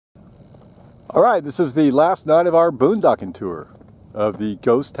Alright, this is the last night of our boondocking tour of the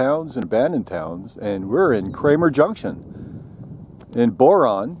ghost towns and abandoned towns, and we're in KRAMER Junction in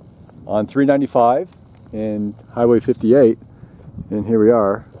Boron on 395 and Highway 58, and here we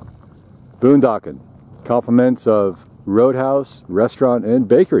are boondocking. Compliments of roadhouse, restaurant, and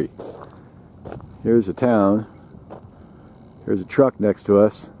bakery. Here's the town. Here's a truck next to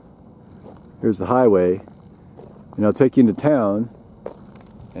us. Here's the highway, and I'll take you into town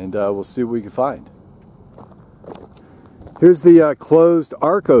and we'll see what we can find. Here's the closed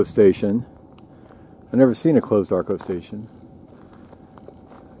Arco station. I've never seen a closed Arco station.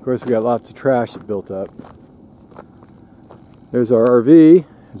 Of course, we got lots of trash that built up. There's our RV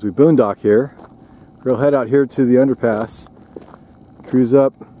as we boondock here. We'll head out here to the underpass, cruise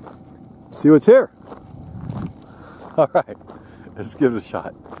up, see what's here. All right, let's give it a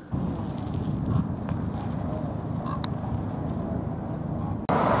shot.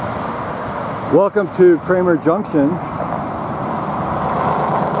 Welcome to KRAMER Junction.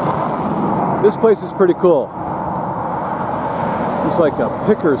 This place is pretty cool. It's like a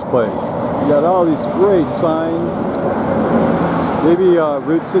picker's place. You got all these great signs. Maybe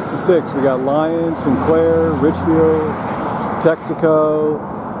Route 66. We got Lyon, Sinclair, Richfield, Texaco,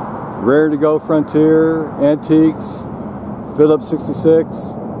 Rare to Go Frontier, Antiques, Phillips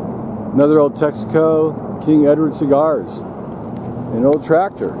 66, another old Texaco, King Edward Cigars, an old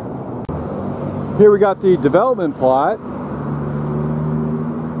tractor. Here we got the development plot,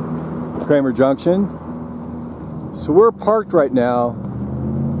 KRAMER Junction. So we're parked right now,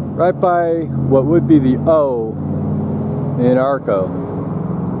 right by what would be the O in Arco,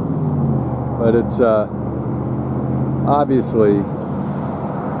 but it's obviously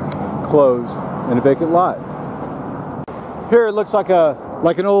closed and a vacant lot. Here it looks like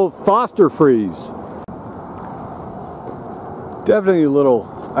an old Foster freeze. Definitely a little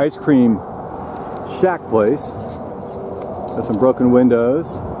ice cream shack place. Got some broken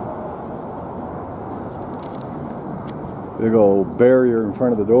windows. Big old barrier in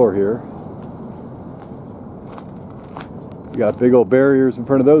front of the door here. You got big old barriers in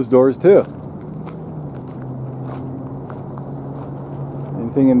front of those doors too.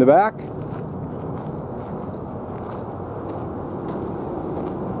 Anything in the back?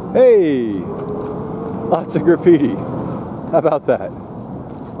 Hey! Lots of graffiti. How about that?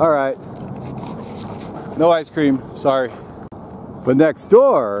 Alright. No ice cream, sorry. But next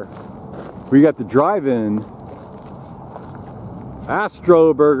door, we got the drive-in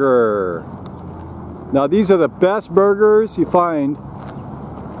Astro Burger. Now these are the best burgers you find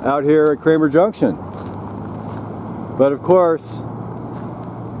out here at KRAMER Junction. But of course,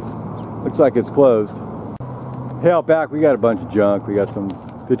 looks like it's closed. Hey, out back we got a bunch of junk. We got some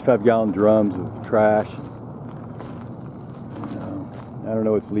 55-gallon drums of trash. I don't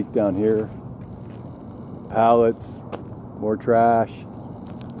know what's leaked down here. Pallets, more trash.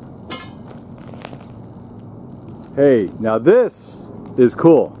 Hey, now this is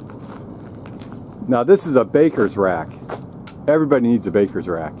cool. Now this is a baker's rack. Everybody needs a baker's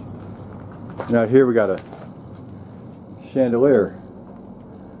rack. Now here we got a chandelier.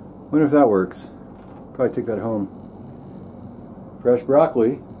 Wonder if that works. Probably take that home. Fresh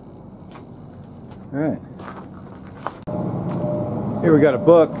broccoli. Alright. Here we got a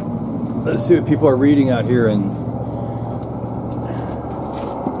book. Let's see what people are reading out here in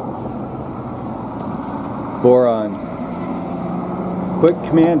Boron. Quick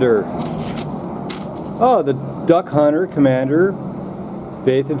Commander. Oh, the Duck Hunter Commander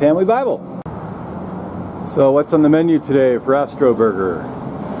Faith and Family Bible. So what's on the menu today for Astro Burger?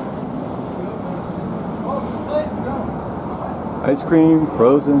 Ice cream,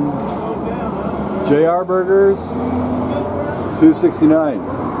 frozen. JR burgers,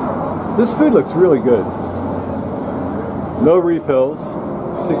 $2.69. This food looks really good. No refills,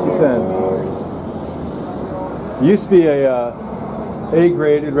 60 cents. Used to be a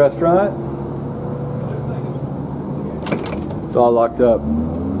A-graded restaurant. It's all locked up.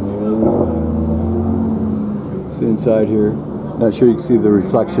 See inside here. Not sure you can see the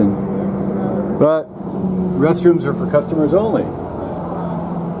reflection. But restrooms are for customers only.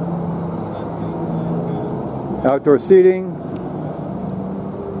 Outdoor seating.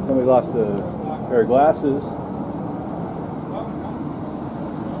 Somebody lost a pair of glasses.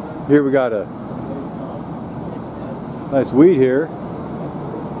 Here we got a nice weed here.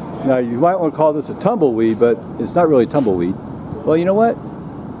 Now you might want to call this a tumbleweed, but it's not really tumbleweed. Well, you know what?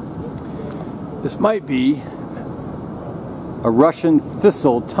 This might be a Russian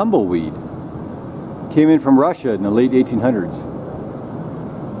thistle tumbleweed. Came in from Russia in the late 1800s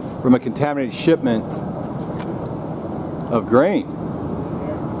from a contaminated shipment of grain.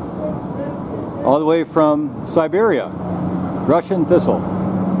 all the way from Siberia, Russian thistle.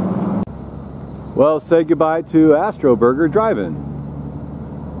 Well, say goodbye to Astro Burger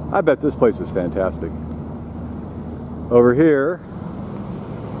Drive-In. I bet this place is fantastic. Over here,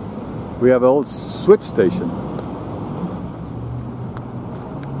 we have an old switch station.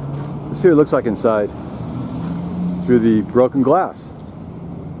 Let's see what it looks like inside through the broken glass.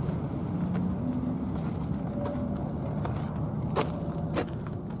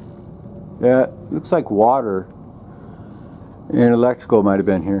 Yeah, it looks like water and electrical might have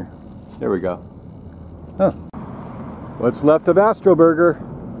been here. There we go. Huh. What's left of Astro Burger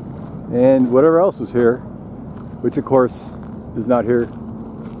and whatever else is here, which of course is not here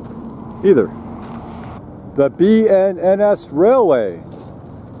either. The BNNS Railway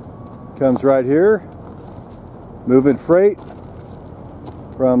comes right here, moving freight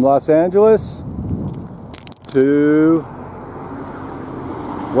from Los Angeles to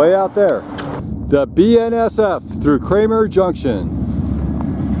way out there. The BNSF through KRAMER Junction.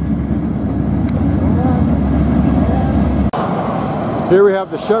 Here we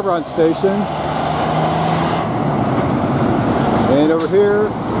have the Chevron station. And over here,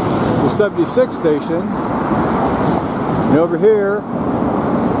 the 76 station. And over here,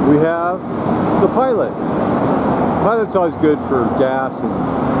 we have the Pilot. Pilot's always good for gas and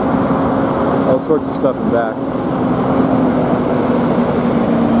all sorts of stuff in back.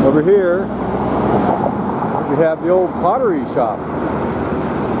 Over here, we have the old pottery shop.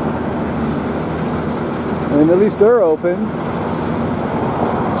 And at least they're open.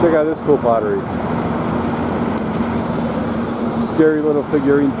 Check out this cool pottery. Scary little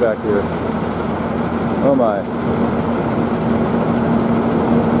figurines back here. Oh my.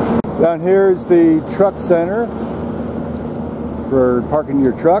 Down here is the truck center for parking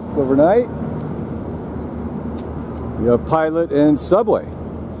your truck overnight. You have Pilot and Subway.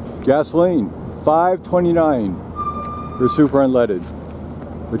 Gasoline, $5.29 for super unleaded,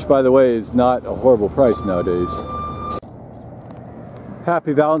 which by the way is not a horrible price nowadays.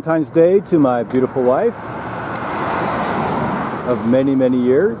 Happy Valentine's Day to my beautiful wife of many, many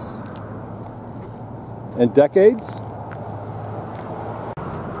years and decades.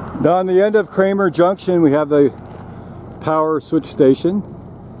 Now on the end of KRAMER Junction we have the power switch station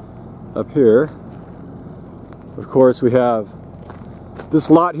up here. Of course we have this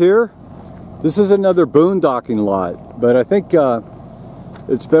lot here. This is another boondocking lot, but I think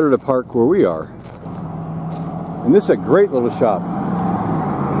it's better to park where we are. And this is a great little shop.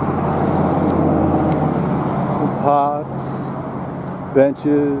 Pots,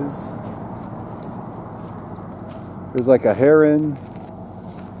 benches. There's like a heron.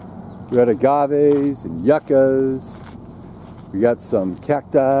 We got agaves and yuccas. We got some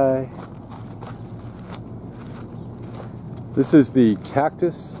cacti. This is the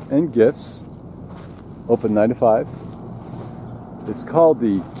Cactus and Gifts, open 9 to 5. It's called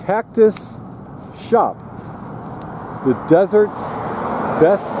the Cactus Shop, the desert's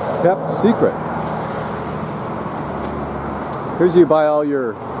best kept secret. Here's you buy all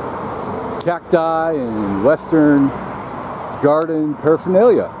your cacti and western garden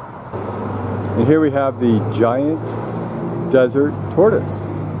paraphernalia. And here we have the giant desert tortoise.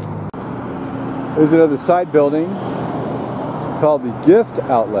 There's another side building. It's called the Gift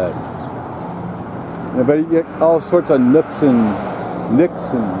Outlet. But you get all sorts of nooks and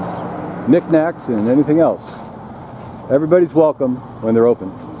nicks and knickknacks and anything else. Everybody's welcome when they're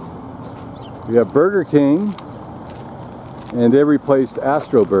open. We have Burger King, and they replaced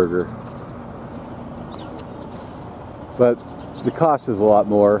Astro Burger. But the cost is a lot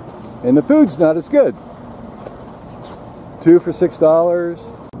more, and the food's not as good. 2 for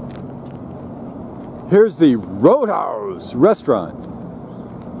 $6. Here's the Roadhouse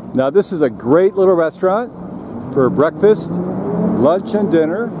restaurant. Now this is a great little restaurant for breakfast, lunch, and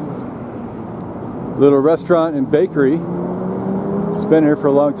dinner. Little restaurant and bakery. It's been here for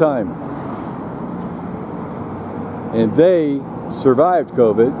a long time. And they survived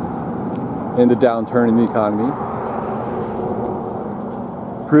COVID and the downturn in the economy.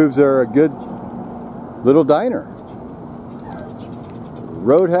 Proves they're a good little diner.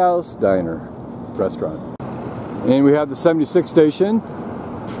 Roadhouse Diner restaurant. And we have the 76 station.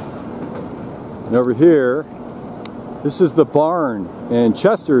 And over here, this is the barn, and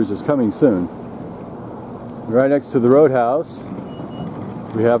Chester's is coming soon. Right next to the Roadhouse,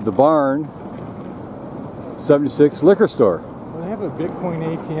 we have the barn, 76 liquor store. Well, they have a Bitcoin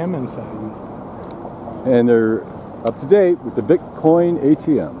ATM inside. And they're up to date with the Bitcoin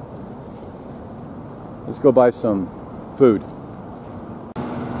ATM. Let's go buy some food.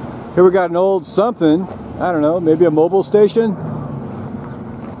 Here we got an old something, I don't know, maybe a mobile station.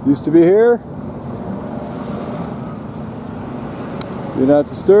 Used to be here. Do not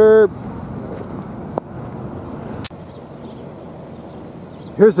disturb.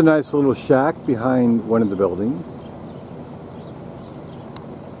 Here's a nice little shack behind one of the buildings.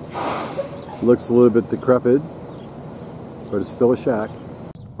 Looks a little bit decrepit, but it's still a shack.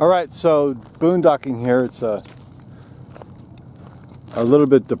 Alright, so boondocking here, it's a little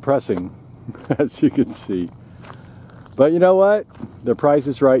bit depressing, as you can see. But you know what? The price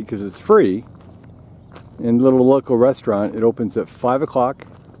is right because it's free. In the little local restaurant, it opens at 5 o'clock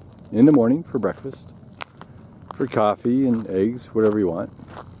in the morning for breakfast, for coffee and eggs, whatever you want.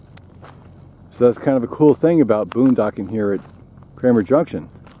 So that's kind of a cool thing about boondocking here at KRAMER Junction.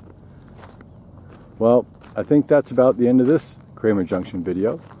 Well, I think that's about the end of this KRAMER Junction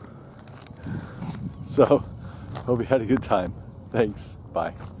video. So, hope you had a good time. Thanks.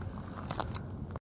 Bye.